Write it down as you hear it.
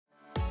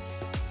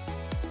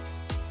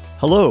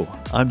Hello,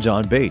 I'm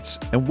John Bates,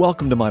 and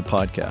welcome to my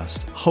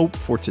podcast, Hope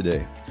for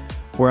Today,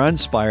 where I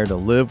inspire to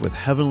live with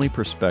heavenly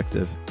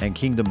perspective and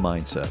kingdom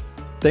mindset.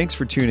 Thanks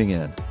for tuning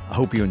in. I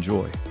hope you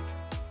enjoy.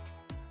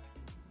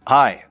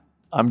 Hi,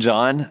 I'm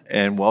John,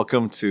 and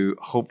welcome to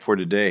Hope for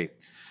Today.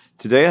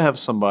 Today I have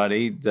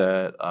somebody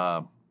that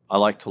I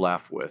like to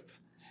laugh with,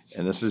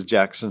 and this is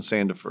Jackson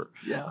Sandefer.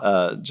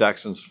 Yeah.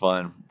 Jackson's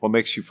fun. What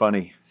makes you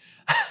funny?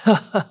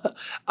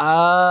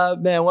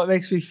 Man, what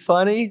makes me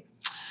funny?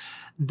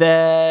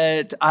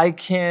 That I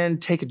can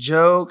take a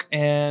joke,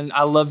 and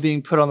I love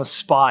being put on the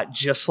spot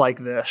just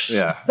like this.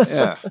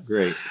 Yeah,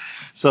 great.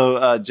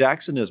 So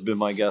Jackson has been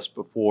my guest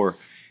before,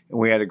 and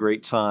we had a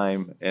great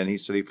time, and he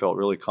said he felt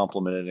really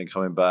complimented in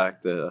coming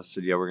back. That I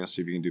said, yeah, we're going to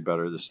see if you can do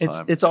better this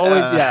time. It's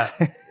always,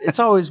 it's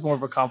always more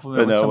of a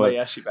compliment when somebody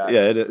asks you back.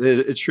 Yeah,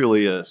 it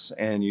truly is,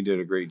 and you did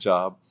a great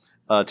job.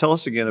 Tell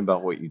us again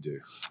about what you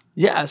do.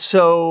 Yeah,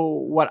 so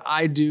what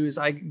I do is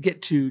I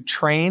get to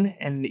train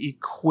and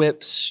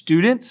equip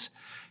students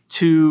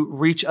to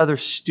reach other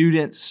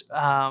students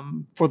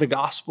for the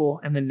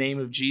gospel and the name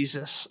of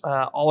Jesus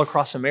all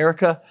across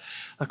America,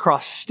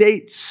 across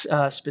states,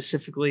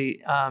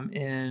 specifically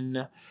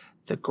in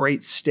the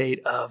great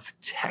state of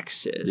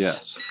Texas.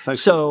 Yes,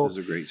 Texas is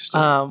a great state.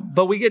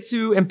 But we get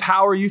to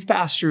empower youth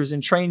pastors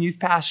and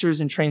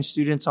train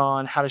students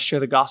on how to share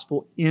the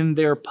gospel in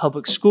their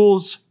public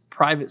schools,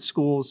 private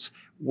schools,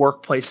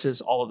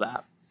 workplaces, all of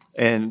that.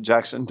 And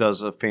Jackson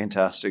does a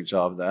fantastic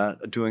job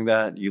of doing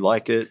that. You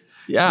like it.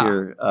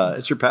 Yeah.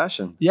 It's your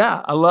passion.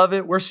 Yeah, I love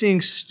it. We're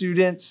seeing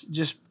students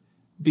just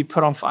be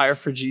put on fire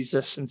for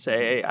Jesus and say,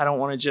 hey, I don't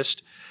want to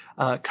just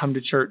come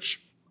to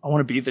church. I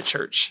want to be the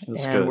church.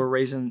 That's and good. we're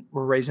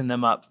raising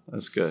them up.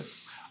 That's good.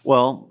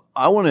 Well,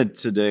 I wanted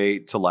today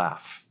to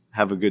laugh,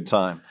 have a good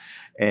time.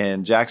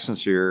 And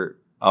Jackson's here.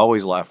 I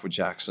always laugh with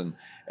Jackson.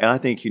 And I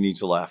think you need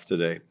to laugh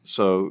today.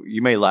 So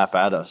you may laugh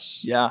at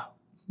us. Yeah.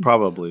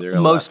 Probably. They're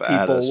gonna Most laugh at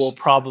people us will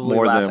probably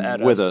more laugh than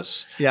at with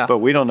us. us. Yeah. But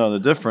we don't know the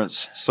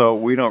difference, so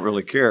we don't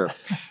really care.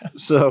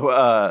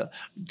 So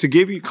to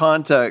give you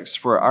context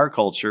for our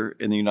culture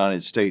in the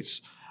United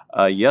States,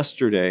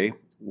 yesterday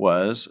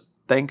was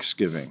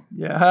Thanksgiving.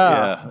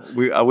 Yeah.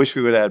 I wish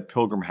we would have had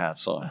pilgrim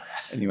hats on.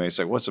 Anyway, it's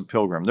like, what's a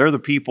pilgrim? They're the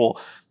people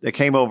that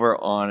came over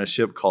on a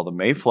ship called the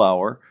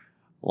Mayflower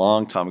a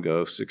long time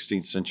ago,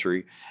 16th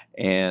century,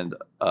 and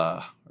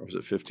or was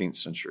it 15th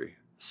century?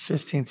 It's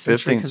 15th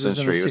century. 15th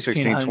century. It was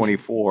 1600.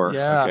 1624.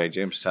 Yeah. Okay,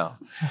 Jamestown.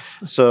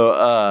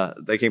 So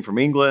they came from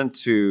England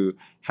to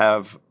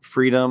have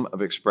freedom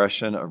of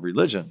expression of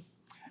religion,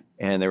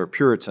 and they were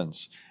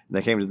Puritans. And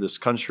they came to this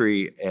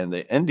country, and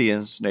the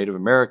Indians, Native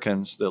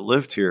Americans that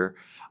lived here,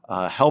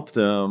 helped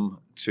them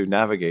to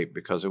navigate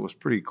because it was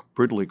pretty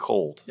brutally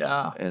cold.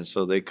 Yeah. And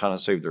so they kind of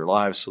saved their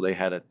lives. So they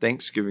had a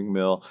Thanksgiving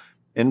meal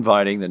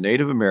inviting the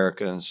Native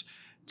Americans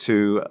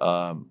to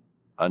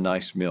a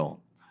nice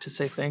meal. To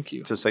say thank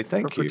you. To say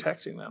thank you. For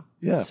protecting them.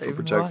 Yeah, Saving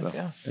for protecting their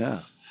them. life, Yeah.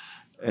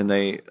 And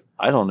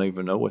I don't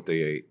even know what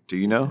they ate. Do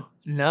you know?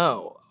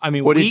 No. I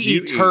mean, What we did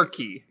you eat eat?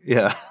 turkey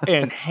Yeah.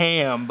 and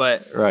ham,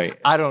 but Right.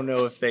 I don't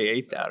know if they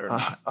ate that or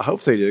not. I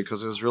hope they did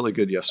because it was really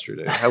good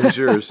yesterday. How was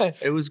yours?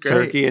 It was great.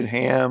 Turkey and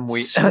ham.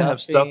 We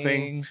have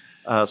stuffing,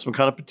 some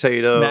kind of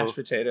potato, mashed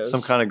potatoes,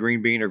 some kind of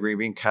green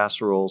bean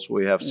casseroles.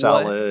 We have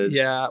salad.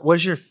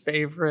 What's your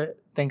favorite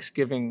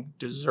Thanksgiving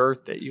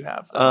dessert that you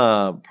have?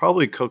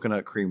 Probably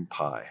coconut cream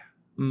pie.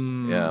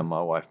 Mm. Yeah,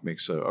 my wife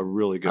makes a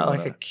really good I one.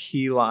 like a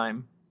key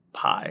lime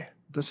pie.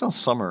 That sounds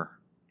summer.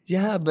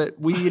 Yeah, but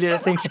we eat it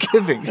at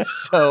Thanksgiving,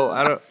 so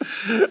I don't.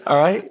 All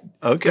right.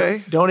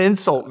 Okay. Don't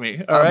insult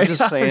me. All I'm right.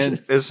 just saying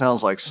it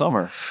sounds like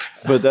summer,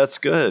 but that's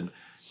good.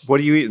 What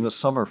do you eat in the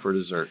summer for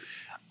dessert?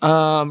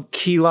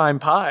 Key lime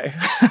pie.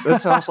 That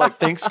sounds like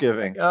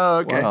Thanksgiving. Oh,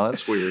 okay. Wow,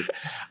 that's weird.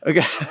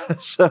 Okay,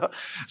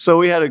 so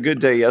we had a good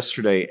day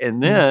yesterday,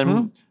 and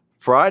then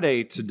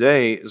Friday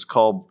today is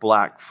called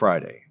Black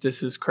Friday.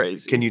 This is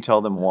crazy. Can you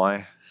tell them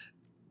why?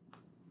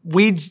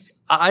 We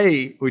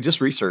just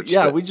researched it.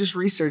 Yeah, we just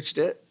researched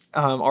it.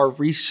 Our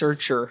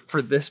researcher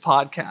for this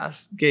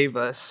podcast gave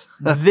us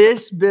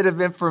this bit of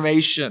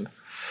information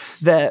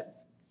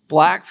that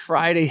Black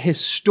Friday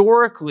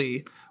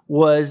historically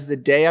was the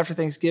day after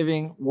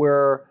Thanksgiving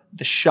where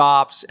the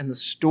shops and the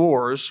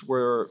stores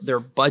where their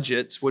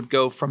budgets would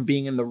go from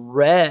being in the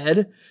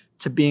red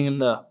to being in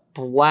the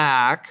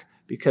black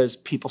because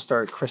people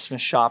started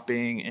Christmas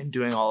shopping and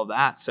doing all of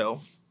that.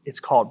 So it's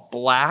called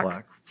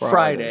Black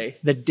Friday,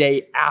 the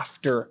day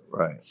after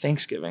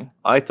Thanksgiving.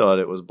 I thought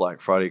it was Black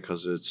Friday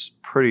because it's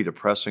pretty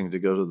depressing to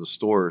go to the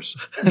stores.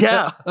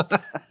 Yeah.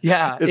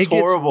 It's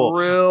horrible.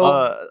 Real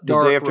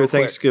the day after real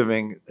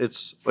Thanksgiving,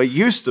 it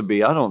used to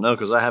be, I don't know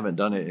because I haven't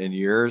done it in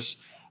years.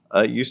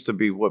 It used to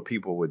be what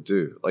people would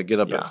do, like get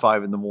up at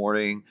 5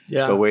 a.m,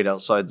 go wait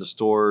outside the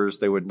stores.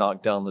 They would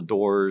knock down the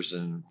doors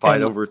and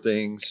fight over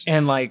things.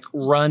 And like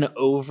run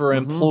over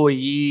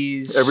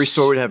employees. Every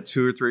store would have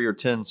 2 or 3 or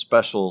 10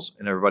 specials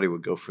and everybody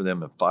would go for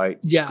them and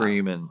fight and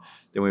scream. And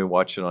then we would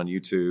watch it on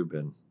YouTube.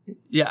 And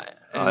Yeah.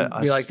 And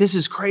I be like, this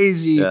is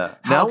crazy. Yeah.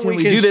 How Now can we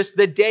we can do this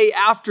the day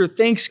after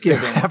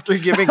Thanksgiving? After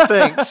giving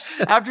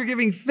thanks. After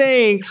giving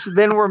thanks,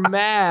 then we're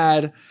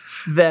mad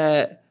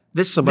that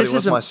Somebody this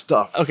wants is my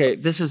stuff. Okay,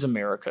 this is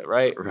America,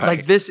 right? Right.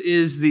 Like this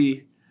is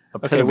the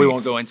Epitome. Okay, we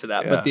won't go into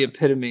that, Yeah. but the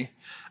epitome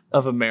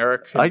of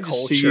American I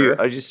just culture.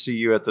 I just see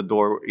you at the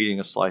door eating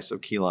a slice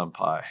of key lime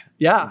pie.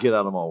 Yeah. Get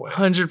out of my way.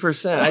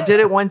 100%. I did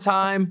it one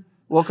time,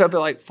 woke up at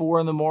like 4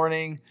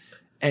 a.m,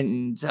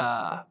 and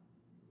I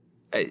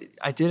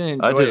didn't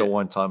enjoy I did it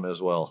one time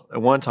as well.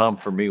 And one time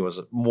for me was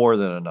more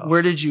than enough.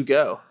 Where did you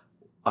go?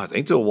 I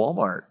think to a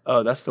Walmart.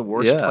 Oh, that's the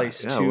worst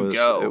place to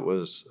go. It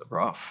was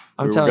rough.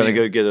 I'm we were telling going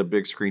to you. go get a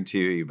big screen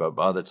TV, but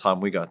by the time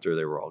we got there,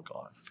 they were all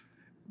gone.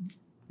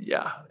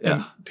 Yeah. Yeah.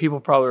 And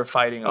people probably were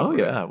fighting over Oh, it.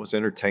 yeah. It was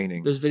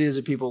entertaining. There's videos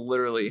of people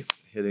literally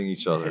Hitting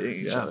each other.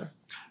 hitting each other.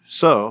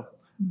 So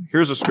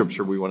here's a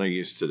scripture we want to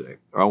use today,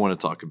 or I want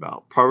to talk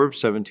about. Proverbs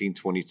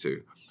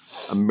 17:22.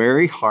 A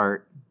merry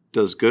heart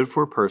does good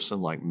for a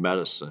person like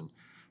medicine,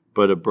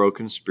 but a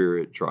broken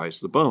spirit dries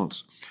the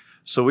bones.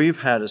 So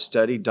we've had a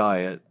steady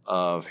diet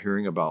of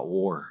hearing about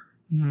war,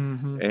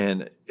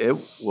 and it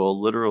will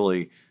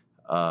literally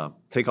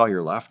take all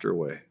your laughter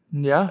away.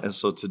 Yeah. And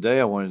so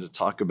today I wanted to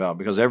talk about,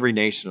 because every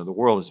nation of the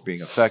world is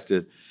being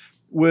affected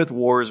with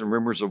wars and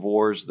rumors of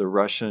wars. The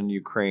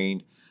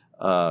Russian-Ukraine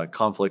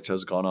conflict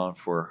has gone on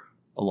for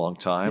a long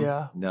time.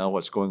 Yeah. Now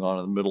what's going on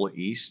in the Middle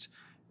East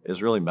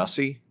is really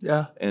messy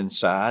Yeah. and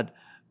sad.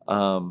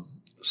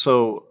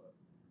 So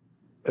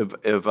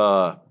if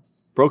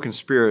broken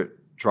spirit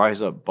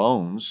dries up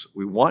bones,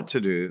 we want to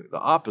do the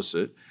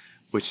opposite,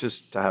 which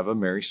is to have a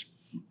merry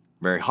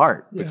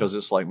heart, because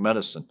it's like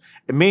medicine.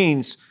 It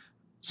means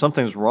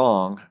something's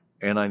wrong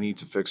and I need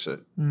to fix it.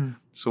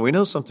 So we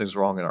know something's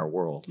wrong in our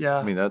world. Yeah.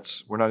 I mean,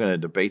 we're not going to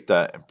debate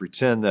that and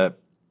pretend that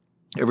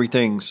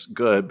everything's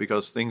good,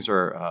 because things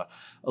are a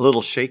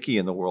little shaky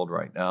in the world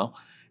right now.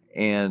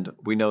 And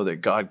we know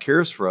that God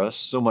cares for us,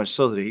 so much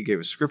so that he gave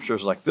us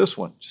scriptures like this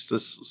one, just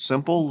this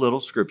simple little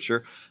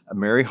scripture. A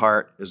merry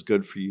heart is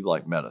good for you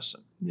like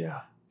medicine.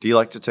 Yeah. Do you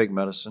like to take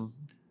medicine?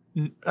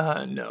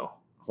 No.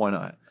 Why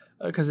not?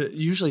 Because it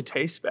usually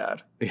tastes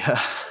bad.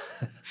 Yeah.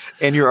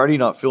 And you're already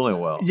not feeling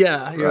well.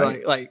 Yeah. You're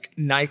right? like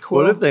NyQuil.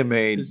 What if they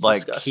made is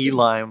like disgusting. key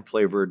lime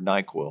flavored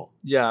NyQuil?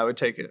 Yeah, I would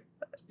take it.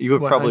 You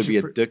would probably be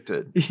 100%.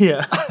 addicted.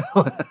 Yeah.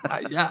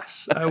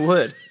 Yes, I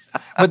would.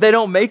 But they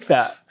don't make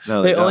that.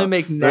 No, they don't. only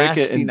make They make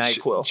it nasty in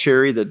NyQuil.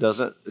 cherry that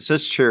doesn't, it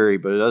says cherry,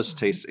 but it doesn't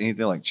taste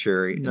anything like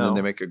cherry. And No. then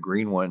they make a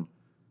green one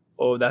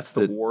Oh, that's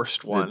the that-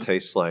 worst one. that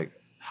tastes like,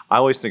 I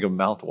always think of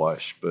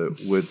mouthwash, but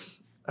with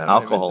I don't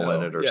alcohol even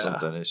in know. it or Yeah.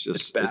 something. It's just,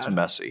 It's it's bad.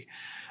 messy.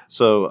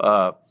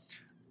 So,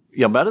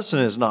 medicine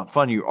is not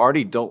fun. You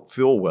already don't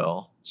feel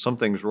well.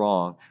 Something's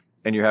wrong.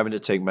 And you're having to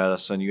take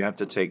medicine. You have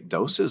to take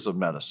doses of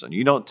medicine.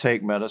 You don't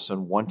take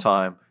medicine one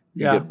time,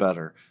 you Yeah. get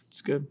better.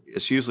 It's good.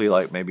 It's usually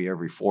like maybe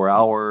every 4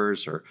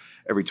 hours or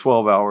every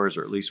 12 hours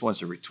or at least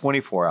once every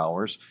 24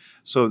 hours.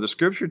 So the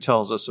scripture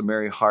tells us a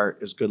merry heart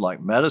is good like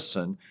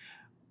medicine.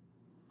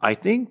 I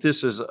think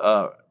this is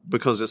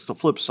because it's the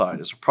flip side.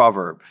 It's a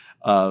proverb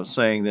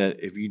saying that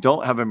if you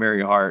don't have a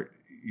merry heart,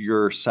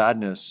 your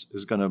sadness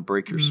is going to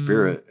break your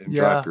spirit and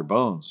dry up your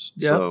bones.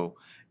 Yeah. So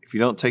if you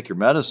don't take your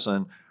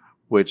medicine,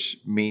 which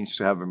means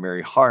to have a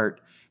merry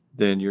heart,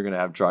 then you're going to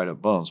have dried up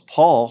bones.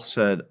 Paul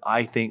said,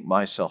 I think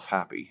myself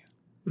happy.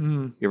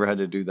 You ever had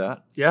to do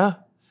that? Yeah.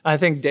 I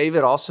think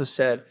David also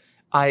said,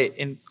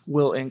 I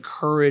will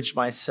encourage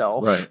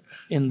myself Right.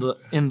 in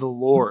the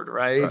Lord,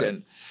 right? Right.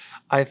 And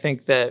I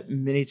think that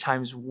many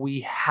times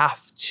we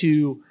have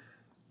to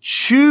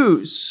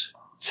choose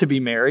to be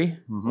merry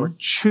or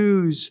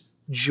choose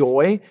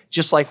joy,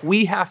 just like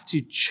we have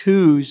to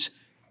choose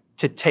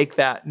to take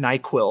that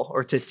NyQuil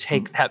or to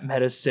take that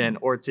medicine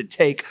or to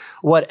take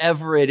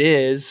whatever it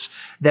is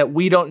that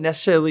we don't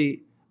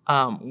necessarily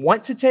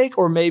want to take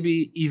or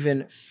maybe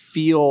even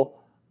feel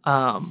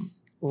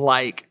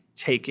like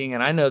taking.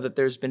 And I know that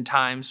there's been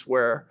times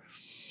where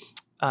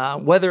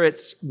whether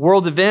it's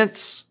world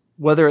events,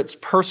 whether it's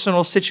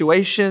personal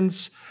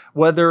situations,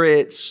 whether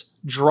it's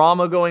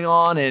drama going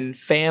on in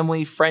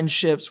family,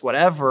 friendships,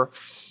 whatever,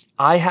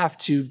 I have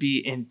to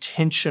be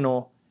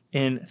intentional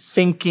in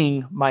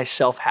thinking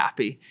myself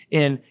happy,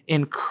 in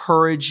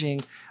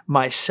encouraging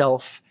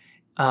myself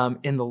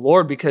in the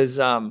Lord, because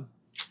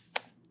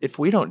if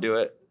we don't do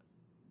it,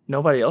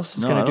 nobody else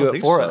is No, going I to do don't it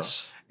think for so.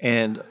 us.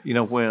 And,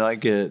 when I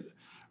get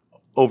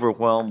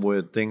overwhelmed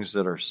with things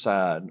that are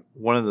sad,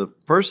 one of the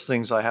first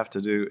things I have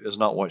to do is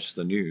not watch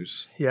the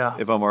news. Yeah.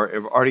 If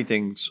already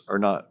things are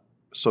not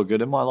so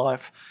good in my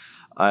life,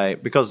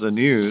 because the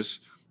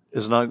news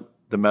is not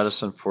the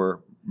medicine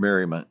for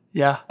merriment.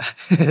 Yeah.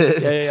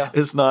 Yeah.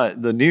 It's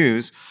not. The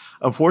news,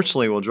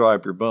 unfortunately, will dry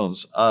up your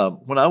bones.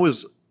 When I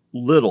was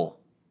little,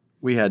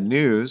 we had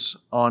news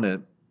on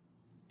at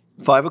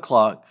 5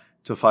 o'clock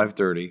to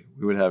 5:30.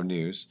 We would have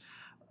news,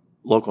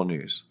 local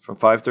news. From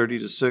 5:30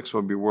 to 6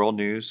 would be world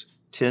news.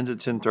 10 to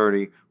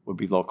 10:30 would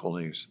be local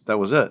news. That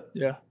was it.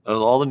 Yeah. That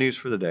was all the news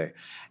for the day.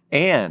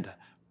 And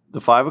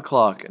the 5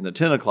 o'clock and the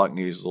 10 o'clock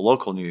news, the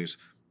local news,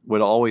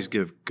 would always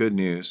give good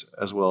news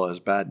as well as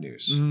bad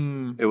news.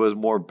 It was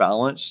more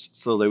balanced,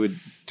 so they would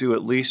do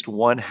at least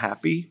one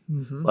happy,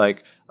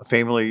 like a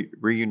family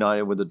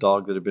reunited with a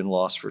dog that had been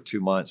lost for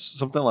 2 months,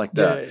 something like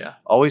that. Yeah.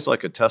 Always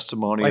like a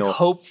testimonial. Like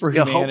hope for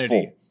humanity.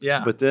 Hopeful.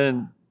 Yeah. But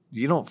then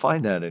you don't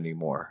find that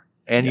anymore.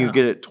 And Yeah. you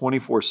get it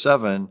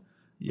 24/7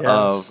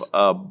 Yes.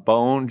 of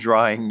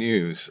bone-drying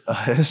news.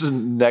 This is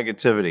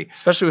negativity.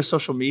 Especially with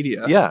social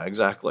media. Yeah,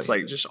 exactly. It's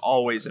like just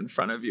always in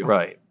front of you.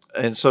 Right.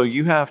 And so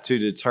you have to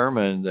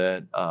determine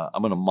that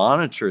I'm going to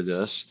monitor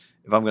this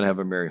if I'm going to have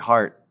a merry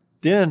heart.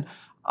 Then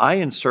I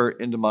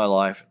insert into my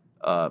life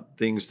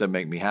things that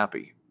make me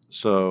happy.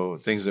 So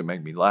things that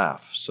make me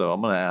laugh. So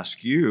I'm going to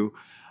ask you,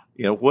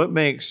 what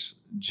makes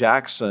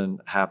Jackson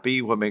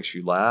happy? What makes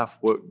you laugh?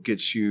 What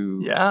gets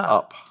you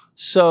up?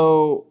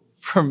 So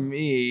for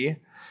me,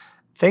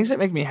 things that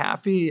make me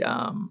happy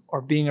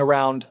are being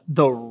around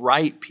the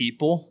right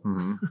people.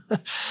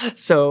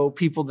 So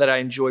people that I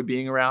enjoy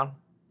being around.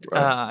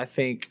 Right. I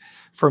think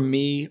for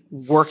me,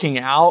 working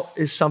out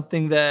is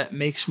something that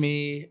makes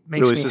me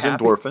Releases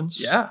happy. endorphins.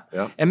 Yeah.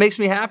 Yeah. It makes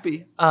me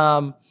happy.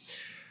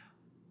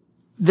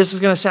 This is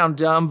going to sound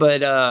dumb,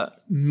 but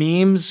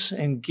memes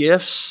and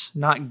GIFs,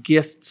 not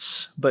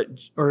gifts,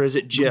 or is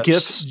it GIFs?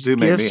 GIFs do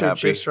make me GIFs or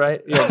happy. GIFs,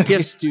 right? Yeah,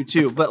 GIFs do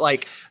too. But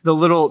like the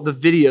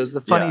videos,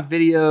 the funny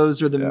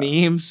videos or the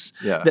memes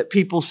that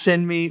people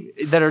send me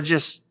that are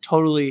just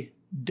totally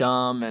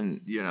dumb and,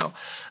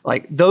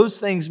 like those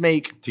things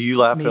make Do you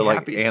laugh me at like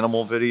happy.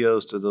 animal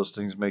videos? Do those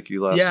things make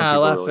you laugh? Yeah, Some I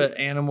people laugh really- at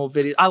animal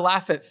videos. I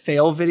laugh at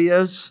fail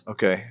videos.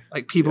 Okay.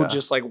 Like people Yeah.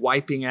 just like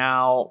wiping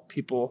out,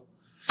 people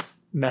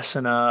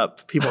messing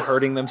up, people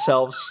hurting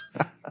themselves.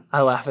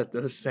 I laugh at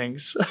those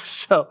things.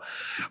 So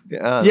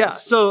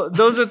so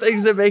those are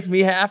things that make me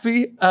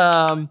happy.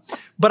 But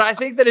I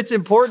think that it's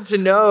important to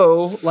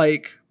know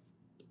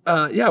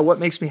what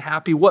makes me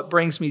happy, what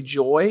brings me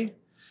joy.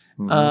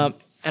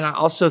 And I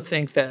also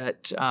think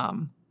that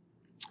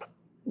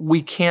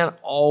we can't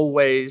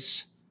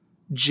always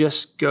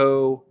just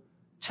go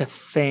to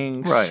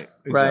things Right,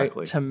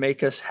 exactly. to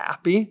make us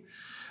happy.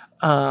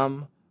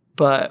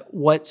 But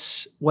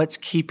what's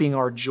keeping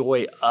our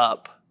joy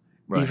up,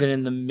 even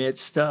in the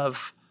midst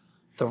of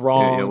the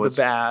wrong, the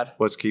bad?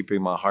 What's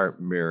keeping my heart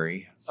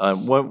merry?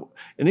 And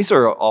these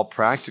are all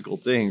practical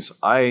things.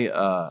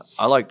 I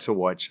like to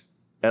watch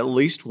at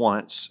least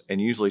once and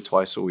usually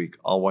twice a week.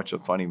 I'll watch a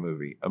funny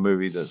movie, a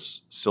movie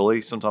that's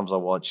silly. Sometimes I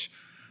watch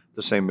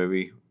the same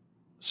movie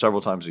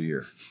several times a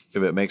year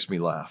if it makes me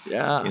laugh.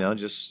 Yeah.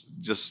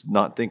 Just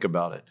not think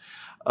about it.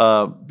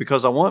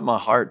 Because I want my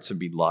heart to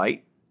be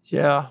light.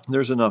 Yeah.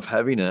 There's enough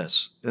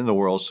heaviness in the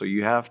world, so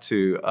you have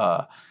to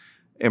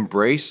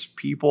embrace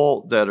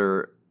people that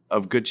are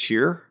of good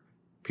cheer,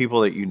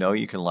 people that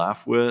you can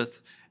laugh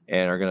with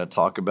and are going to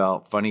talk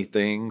about funny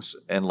things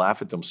and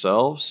laugh at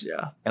themselves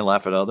and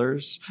laugh at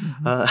others.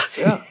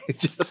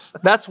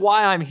 That's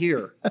why I'm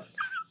here.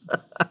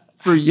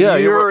 For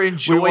your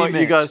enjoyment. We want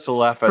you guys to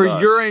laugh at for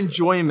us. your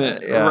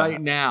enjoyment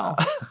right now.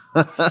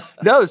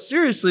 No,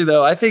 seriously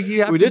though, I think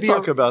you have we to did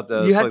talk about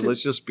this. Like,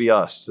 let's just be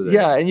us today.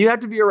 Yeah, and you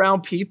have to be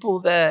around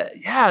people that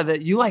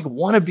you like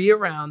want to be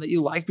around, that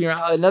you like being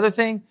around. Another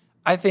thing,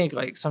 I think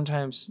like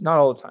sometimes, not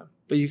all the time,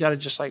 but you got to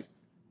just like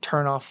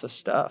turn off the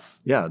stuff.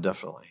 Yeah,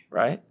 definitely.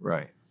 Right?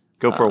 Right.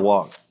 Go for a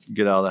walk.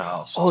 Get out of the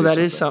house. Oh, that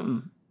is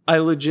something. I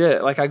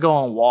legit, like I go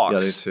on walks. Yeah,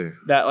 I do too.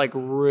 That like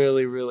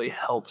really, really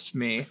helps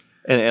me.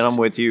 And I'm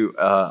with you.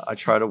 I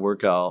try to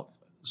work out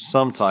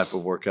some type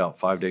of workout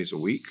 5 days a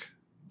week.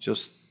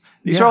 Just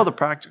these are all the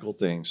practical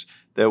things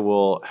that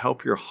will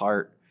help your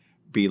heart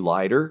be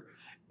lighter.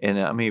 And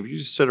I mean, if you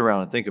just sit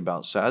around and think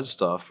about sad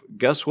stuff,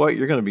 guess what?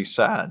 You're going to be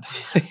sad.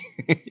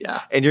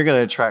 And you're going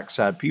to attract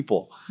sad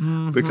people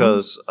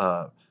because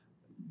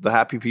the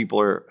happy people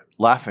are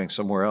laughing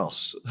somewhere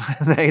else.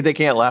 They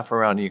can't laugh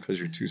around you because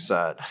you're too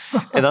sad.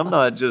 And I'm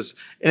not just,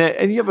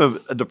 and you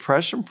have a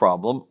depression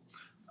problem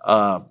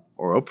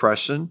or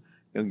oppression,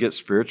 get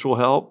spiritual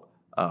help.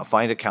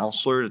 Find a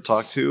counselor to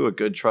talk to, a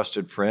good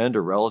trusted friend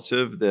or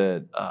relative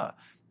that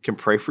can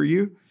pray for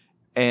you.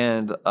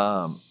 And,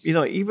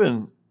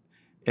 even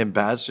in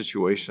bad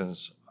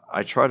situations,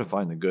 I try to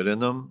find the good in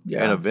them.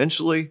 Yeah. And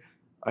eventually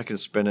I can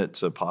spin it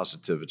to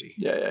positivity.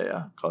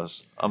 Yeah.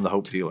 Because I'm the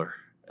hope dealer.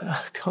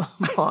 Come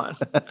on.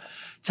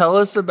 Tell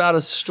us about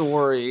a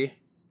story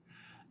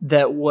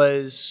that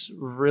was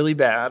really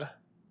bad,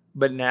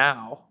 but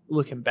now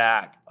looking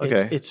back,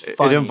 it's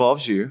funny. It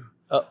involves you.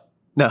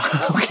 No,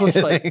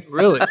 it's like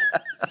really.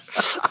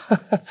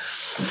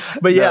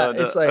 But yeah,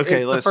 it's like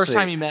it's the first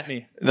time you met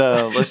me.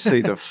 No, let's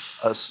see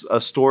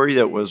a story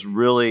that was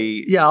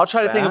really. Yeah, I'll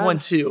try to think of bad? one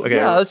too. Okay.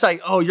 Yeah, it's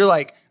like you're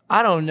like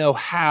I don't know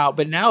how,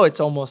 but now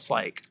it's almost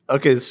like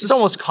it's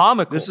almost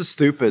comical. This is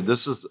stupid.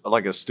 This is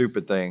like a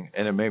stupid thing,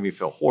 and it made me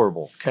feel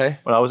horrible. Okay,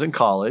 when I was in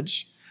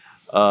college,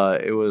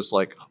 it was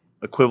like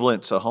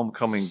equivalent to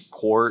homecoming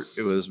court.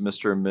 It was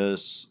Mr. and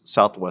Ms.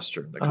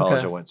 Southwestern, the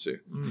college I went to.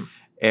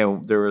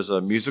 And there was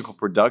a musical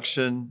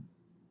production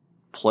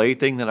play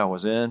thing that I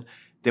was in.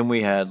 Then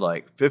we had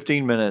like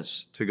 15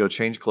 minutes to go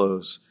change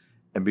clothes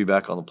and be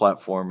back on the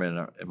platform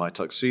in my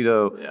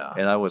tuxedo. Yeah.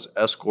 And I was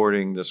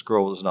escorting this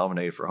girl who was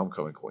nominated for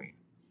Homecoming Queen.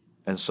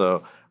 And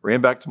so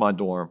ran back to my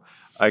dorm.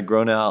 I'd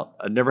grown out.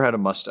 I'd never had a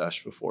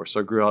mustache before, so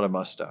I grew out a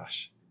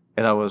mustache.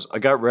 And I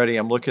got ready.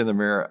 I'm looking in the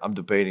mirror. I'm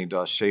debating, do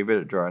I shave it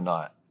or do I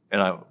not?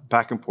 And I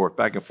back and forth.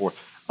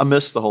 I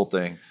missed the whole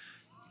thing.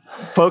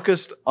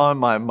 Focused on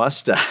my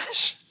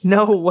mustache.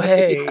 No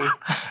way.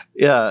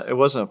 Yeah, it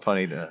wasn't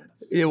funny then.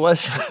 It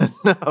was.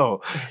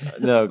 No,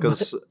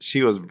 because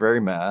she was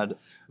very mad,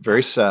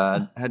 very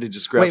sad. I had to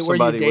just grab somebody.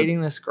 Wait, were you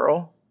dating this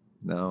girl?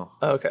 No.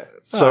 Okay.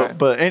 So, right.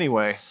 But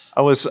anyway,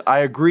 I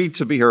agreed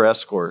to be her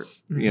escort,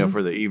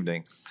 for the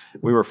evening.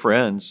 We were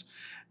friends,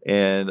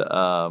 and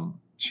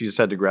she just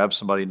had to grab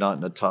somebody not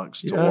in a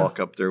tux to walk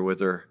up there with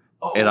her.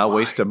 Oh, and I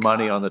wasted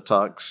money on the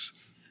tux.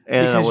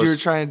 And because you were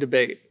trying to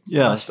debate.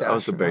 Yes, I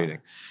was debating.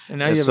 And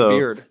now you have a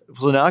beard.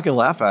 So now I can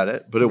laugh at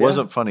it, but it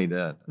wasn't funny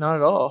then. Not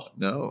at all.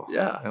 No.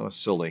 Yeah. That was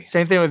silly.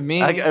 Same thing with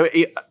me.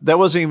 That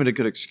wasn't even a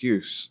good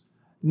excuse.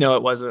 No,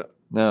 it wasn't.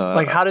 No.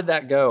 Like, how did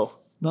that go?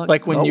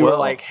 Like when you were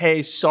like,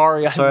 "Hey,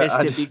 sorry, I missed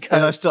it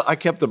because..." And I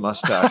kept the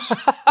mustache.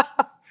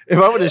 If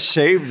I would have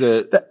shaved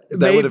it,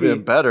 that would have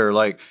been better.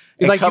 Like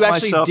you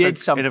actually did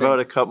something. And if I would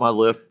have cut my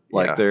lip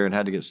there and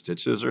had to get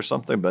stitches or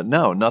something, but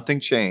no, nothing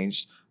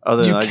changed.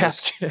 Other than I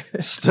just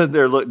stood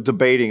there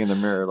debating in the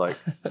mirror, like,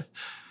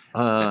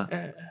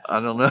 I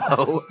don't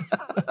know.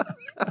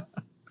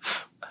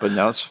 But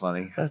now it's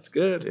funny. That's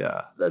good.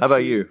 Yeah. How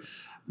about you?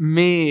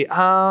 Me,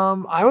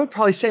 I would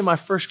probably say my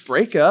first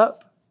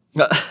breakup.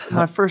 I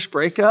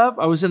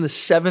was in the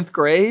 7th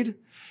grade,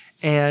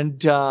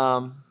 and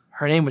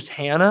her name was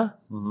Hannah.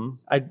 Mm-hmm.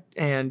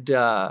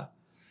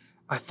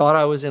 I thought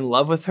I was in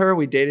love with her.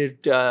 We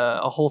dated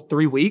a whole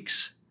 3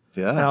 weeks.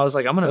 Yeah. And I was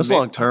like, I'm going to... That's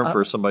long term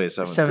for somebody at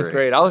 7th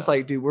grade. I was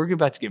like, dude, we're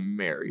about to get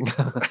married.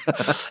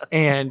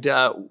 And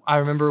I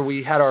remember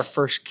we had our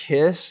first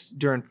kiss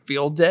during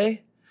field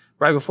day,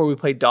 right before we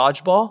played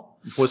dodgeball.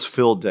 What's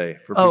field day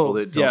for people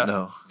that don't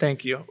know?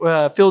 Thank you.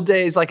 Field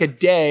day is like a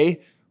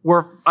day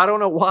where, I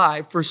don't know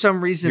why, for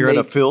some reason... You're in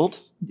a field?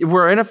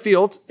 We're in a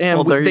field.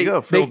 And there you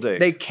go, field day.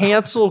 They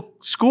cancel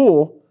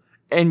school,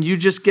 and you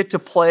just get to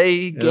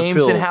play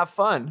games and have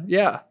fun.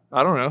 Yeah.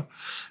 I don't know.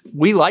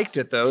 We liked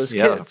it though as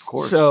kids. Yeah, of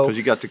course. So because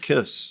you got to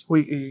kiss.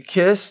 We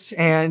kissed,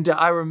 and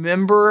I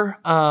remember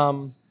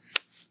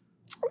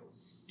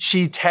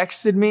she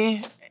texted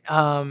me,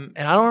 and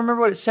I don't remember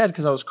what it said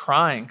because I was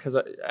crying because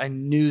I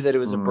knew that it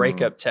was a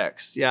breakup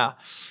text. Yeah,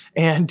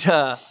 and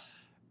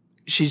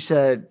she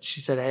said,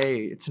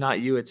 "Hey, it's not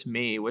you, it's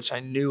me," which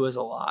I knew was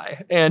a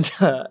lie. And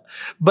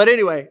but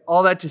anyway,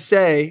 all that to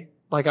say,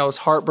 like I was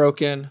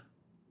heartbroken,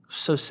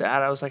 so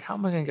sad. I was like, "How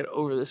am I going to get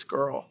over this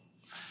girl?"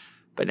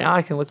 But now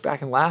I can look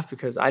back and laugh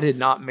because I did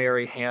not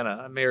marry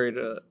Hannah. I married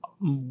a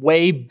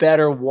way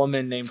better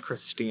woman named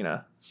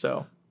Christina.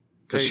 So,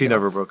 because she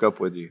never broke up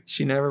with you.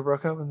 She never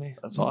broke up with me.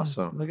 That's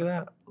awesome. Look at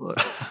that. Look.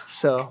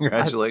 So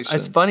congratulations.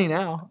 It's funny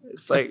now.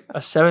 It's like a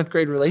 7th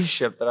grade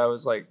relationship that I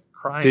was like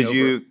crying Did over.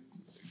 you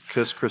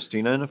kiss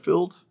Christina in a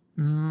field?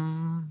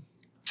 No.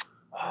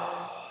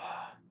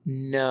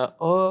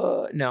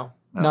 No.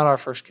 Not our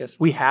first kiss.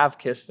 We have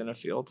kissed in a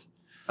field.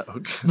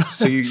 Okay.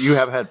 So you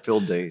have had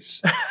field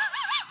days.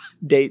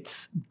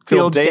 Dates.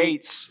 Field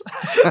dates.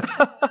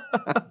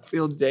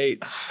 Field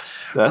dates.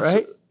 That's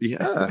right?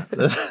 Yeah.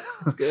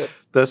 That's good.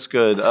 That's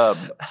good. I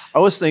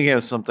was thinking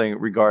of something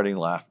regarding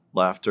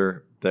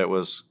laughter that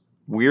was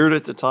weird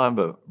at the time,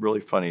 but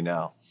really funny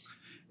now.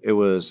 It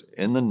was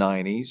in the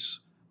 90s.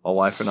 My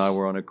wife and I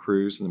were on a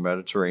cruise in the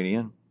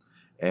Mediterranean,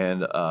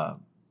 and there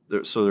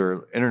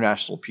are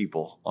international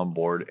people on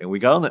board, and we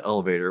got on the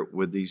elevator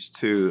with these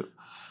two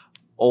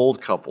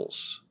old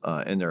couples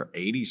in their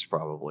 80s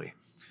probably.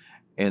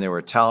 And they were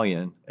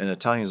Italian, and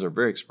Italians are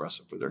very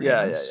expressive with their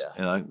hands.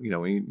 Yeah. And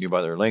we knew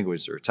by their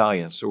language they're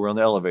Italian. So we're on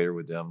the elevator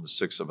with them, the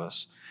 6 of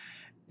us,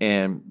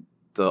 and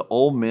the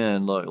old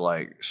men looked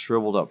like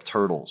shriveled up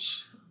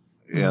turtles,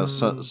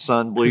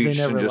 sun bleached,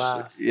 and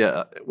laugh.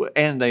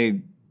 And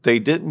they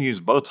didn't use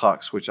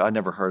Botox, which I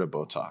never heard of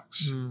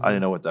Botox. I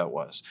didn't know what that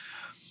was.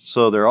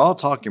 So they're all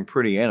talking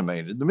pretty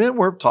animated. The men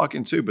were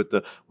talking too, but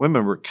the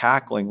women were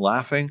cackling,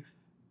 laughing.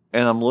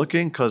 And I'm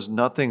looking because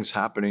nothing's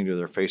happening to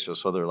their faces,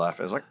 so they're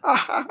laughing. It's like,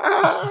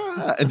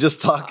 and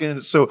just talking.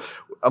 So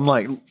I'm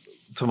like,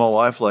 to my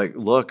wife, like,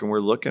 look, and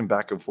we're looking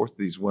back and forth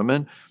to these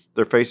women.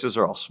 Their faces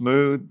are all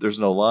smooth. There's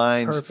no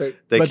lines.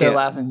 Perfect. But they're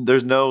laughing.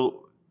 There's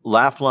no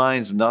laugh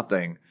lines,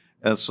 nothing.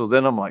 And so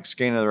then I'm like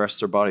scanning the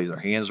rest of their bodies. Their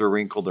hands are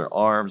wrinkled, their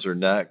arms, their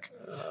neck.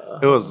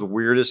 It was the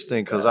weirdest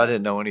thing because I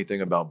didn't know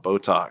anything about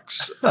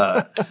Botox.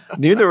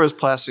 Knew there was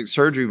plastic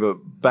surgery, but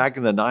back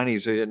in the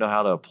 90s, they didn't know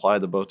how to apply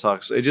the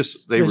Botox.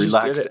 They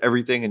relaxed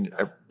everything and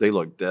they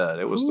looked dead.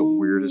 It was the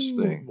weirdest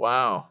thing.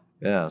 Wow.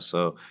 Yeah.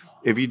 So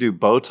if you do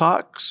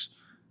Botox,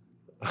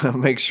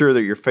 make sure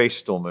that your face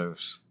still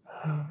moves.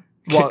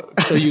 Well,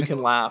 so you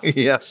can laugh.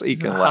 Yeah, so you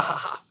can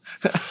laugh.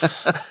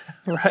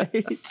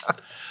 Right.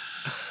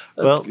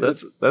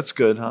 That's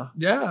good, huh?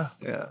 Yeah.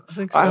 Yeah. I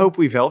think so. I hope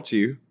we've helped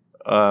you.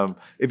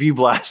 If you've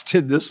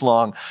lasted this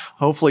long,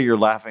 hopefully you're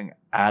laughing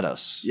at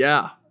us.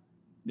 Yeah.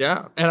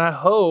 Yeah. And I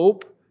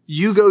hope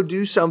you go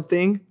do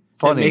something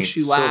Funny, that makes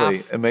you laugh.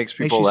 silly. It makes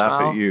people laugh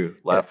smile. at you,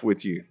 laugh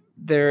with you.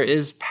 There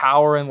is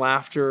power in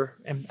laughter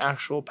and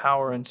actual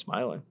power in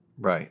smiling.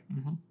 Right.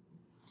 Mm-hmm.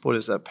 What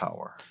is that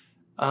power?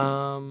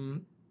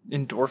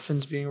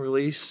 Endorphins being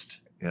released.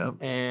 Yeah.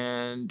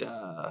 And,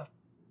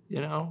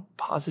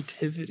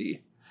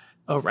 positivity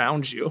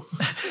around you.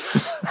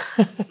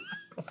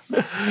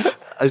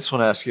 I just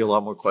want to ask you a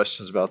lot more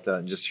questions about that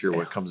and just hear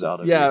what comes out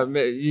of you. Yeah,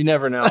 you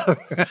never know.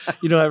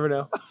 You don't ever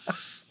know.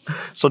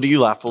 So do you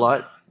laugh a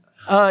lot?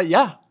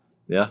 Yeah.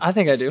 Yeah. I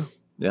think I do.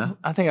 Yeah.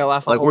 I think I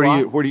laugh a whole where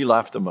lot. where do you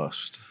laugh the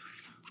most?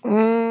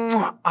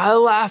 I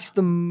laugh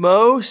the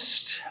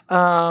most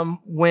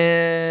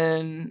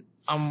when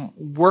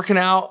I'm working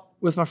out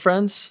with my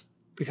friends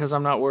because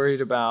I'm not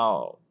worried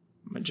about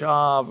my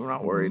job. I'm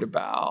not worried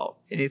about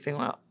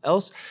anything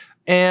else.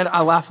 And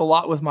I laugh a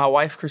lot with my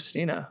wife,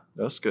 Christina.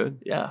 That's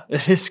good. Yeah,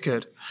 it is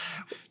good.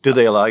 Do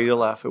they allow you to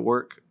laugh at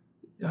work?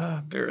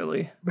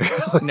 Barely.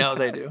 No,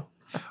 they do.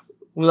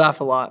 We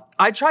laugh a lot.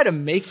 I try to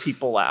make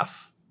people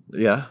laugh.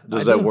 Yeah.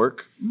 Does that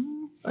work?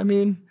 I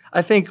mean,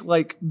 I think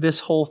like this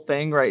whole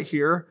thing right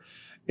here,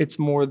 it's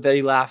more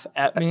they laugh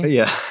at me.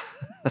 Yeah.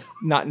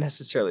 Not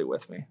necessarily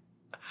with me.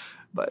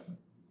 But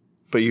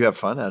you have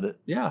fun at it.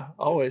 Yeah,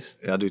 always.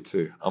 Yeah, I do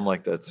too. I'm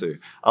like that too.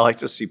 I like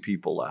to see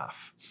people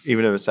laugh.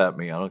 Even if it's at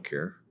me, I don't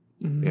care.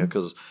 Mm-hmm. Yeah,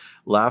 because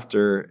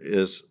laughter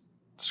is,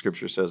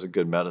 Scripture says, a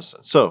good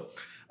medicine. So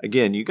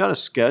again, you got to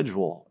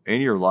schedule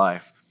in your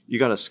life. You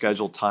got to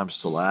schedule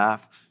times to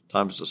laugh,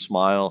 times to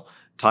smile,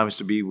 times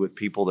to be with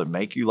people that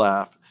make you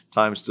laugh,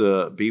 times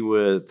to be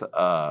with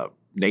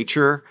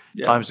nature,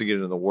 times to get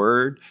into the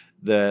Word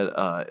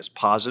that is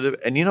positive.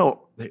 And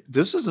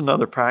this is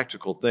another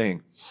practical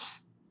thing.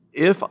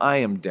 If I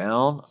am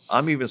down,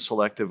 I'm even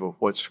selective of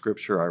what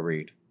Scripture I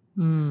read.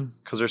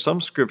 Because there's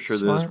some Scripture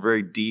that is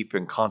very deep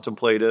and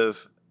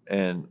contemplative,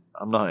 and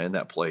I'm not in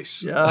that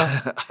place.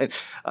 Yeah,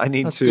 I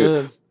need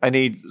I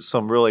need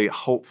some really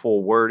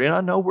hopeful word, and I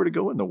know where to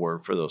go in the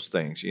Word for those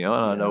things, and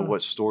I know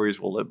what stories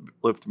will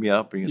lift me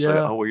up. And you say,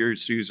 "Oh, well, you're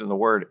just using the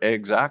Word."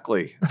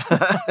 Exactly,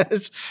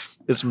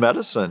 it's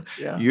medicine.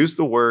 Yeah. Use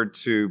the Word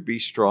to be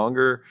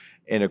stronger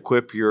and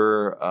equip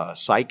your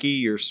psyche,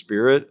 your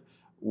spirit,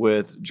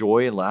 with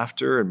joy and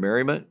laughter and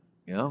merriment.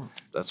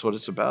 That's what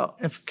it's about.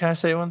 Can I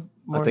say one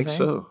more thing? I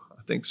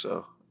think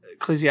so.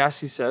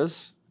 Ecclesiastes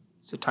says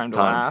it's a time to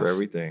laugh. Time for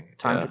everything.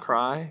 Time to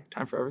cry.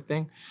 Time for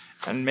everything.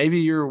 And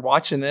maybe you're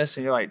watching this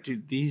and you're like,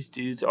 dude, these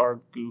dudes are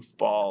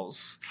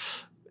goofballs.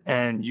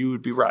 And you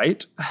would be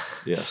right.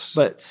 Yes.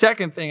 But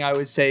second thing I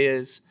would say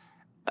is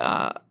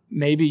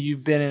maybe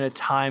you've been in a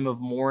time of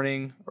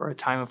mourning or a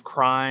time of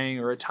crying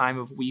or a time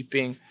of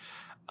weeping.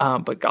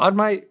 But God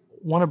might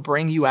want to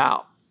bring you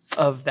out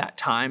of that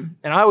time.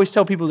 And I always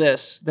tell people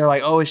this. They're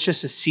like, oh, it's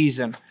just a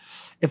season.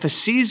 If a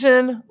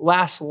season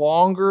lasts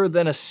longer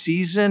than a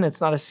season,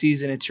 it's not a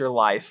season, it's your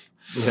life.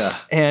 Yeah.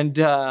 And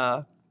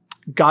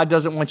God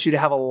doesn't want you to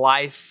have a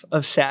life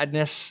of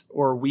sadness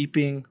or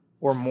weeping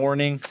or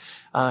mourning.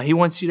 He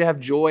wants you to have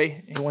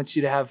joy. He wants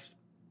you to have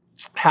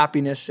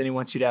happiness, and he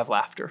wants you to have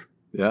laughter.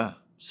 Yeah.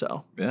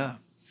 So. Yeah,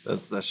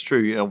 that's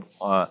true.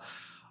 I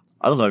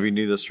don't know if you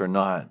knew this or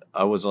not.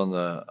 I was on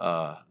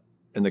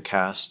in the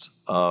cast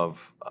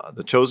of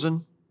The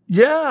Chosen.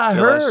 Yeah, I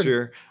heard. Last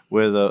year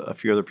with a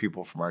few other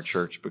people from our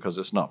church because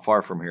it's not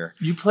far from here.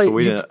 You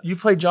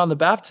played John the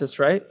Baptist,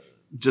 right?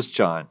 Just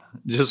John.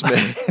 Just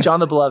me.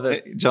 John the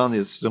Beloved. John the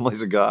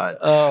Assemblies of God.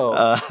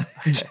 Oh.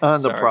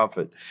 John the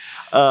Prophet.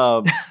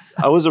 I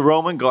was a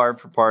Roman guard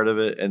for part of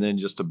it and then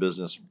just a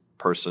business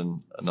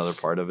person another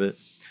part of it.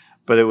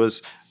 But it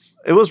was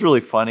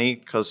really funny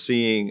because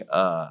seeing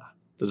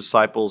the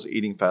disciples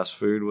eating fast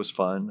food was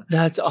fun.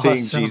 That's awesome.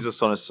 Seeing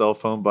Jesus on his cell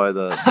phone by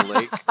the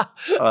lake.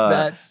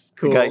 That's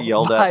cool. He got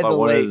yelled at by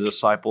one lake. of the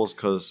disciples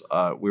because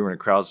we were in a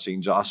crowd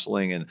scene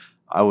jostling, and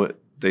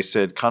they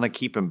said, kind of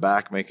keep him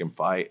back, make him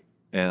fight.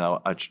 And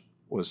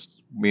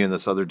me and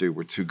this other dude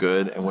were too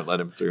good and wouldn't let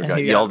him through. And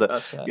got yelled at.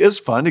 Upset. It's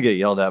fun to get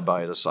yelled at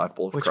by a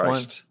disciple of Which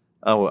Christ.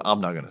 One? Oh, I'm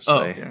not going to say.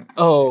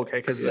 Oh, okay. Okay,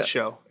 because of the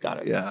show.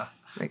 Got it. Yeah.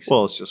 Makes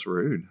Well, sense. it's just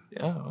rude.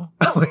 Yeah.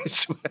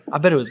 I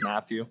bet it was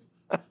Matthew.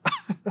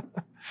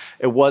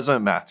 It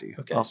wasn't Matthew.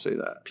 Okay. I'll say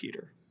that.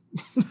 Peter.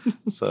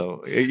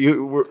 So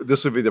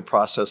this would be the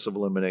process of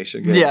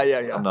elimination.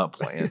 Yeah. I'm not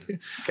playing.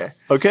 Okay.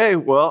 Okay.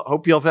 Well,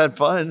 hope y'all have had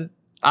fun.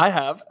 I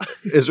have.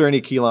 Is there any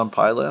key lime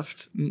pie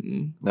left?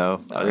 Mm-mm.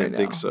 No, I didn't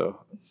think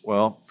so.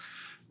 Well,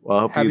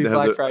 I hope Happy you have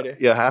Black Friday.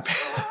 Yeah,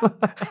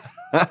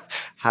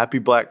 happy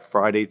Black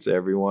Friday to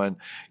everyone.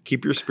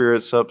 Keep your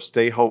spirits up.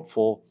 Stay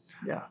hopeful.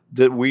 Yeah.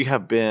 That we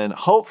have been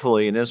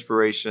hopefully an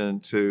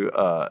inspiration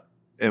to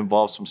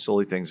involve some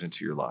silly things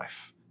into your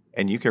life.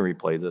 And you can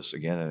replay this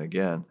again and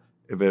again.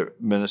 If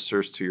it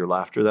ministers to your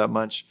laughter that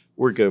much,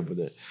 we're good with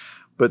it.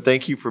 But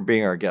thank you for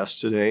being our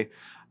guest today.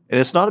 And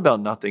it's not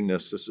about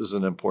nothingness. This is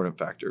an important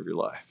factor of your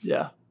life.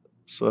 Yeah.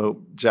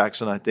 So,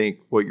 Jackson, I think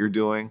what you're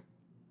doing,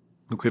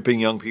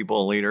 equipping young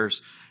people and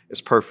leaders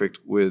is perfect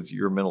with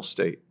your mental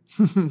state.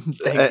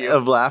 Thank you.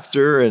 Of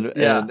laughter and,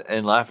 Yeah.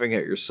 and laughing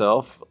at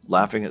yourself,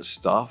 laughing at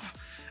stuff.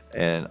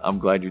 And I'm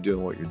glad you're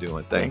doing what you're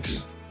doing.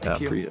 Thanks.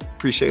 Thank you.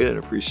 Appreciate it.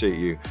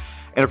 Appreciate you.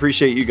 And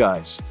appreciate you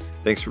guys.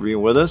 Thanks for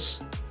being with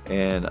us,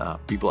 and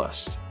be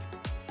blessed.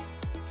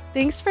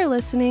 Thanks for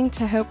listening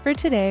to Hope for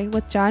Today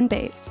with John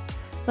Bates.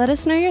 Let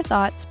us know your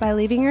thoughts by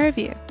leaving a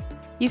review.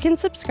 You can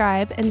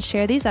subscribe and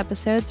share these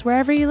episodes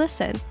wherever you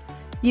listen.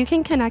 You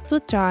can connect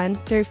with John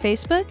through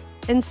Facebook,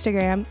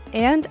 Instagram,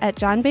 and at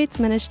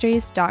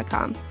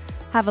johnbatesministries.com.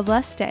 Have a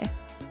blessed day.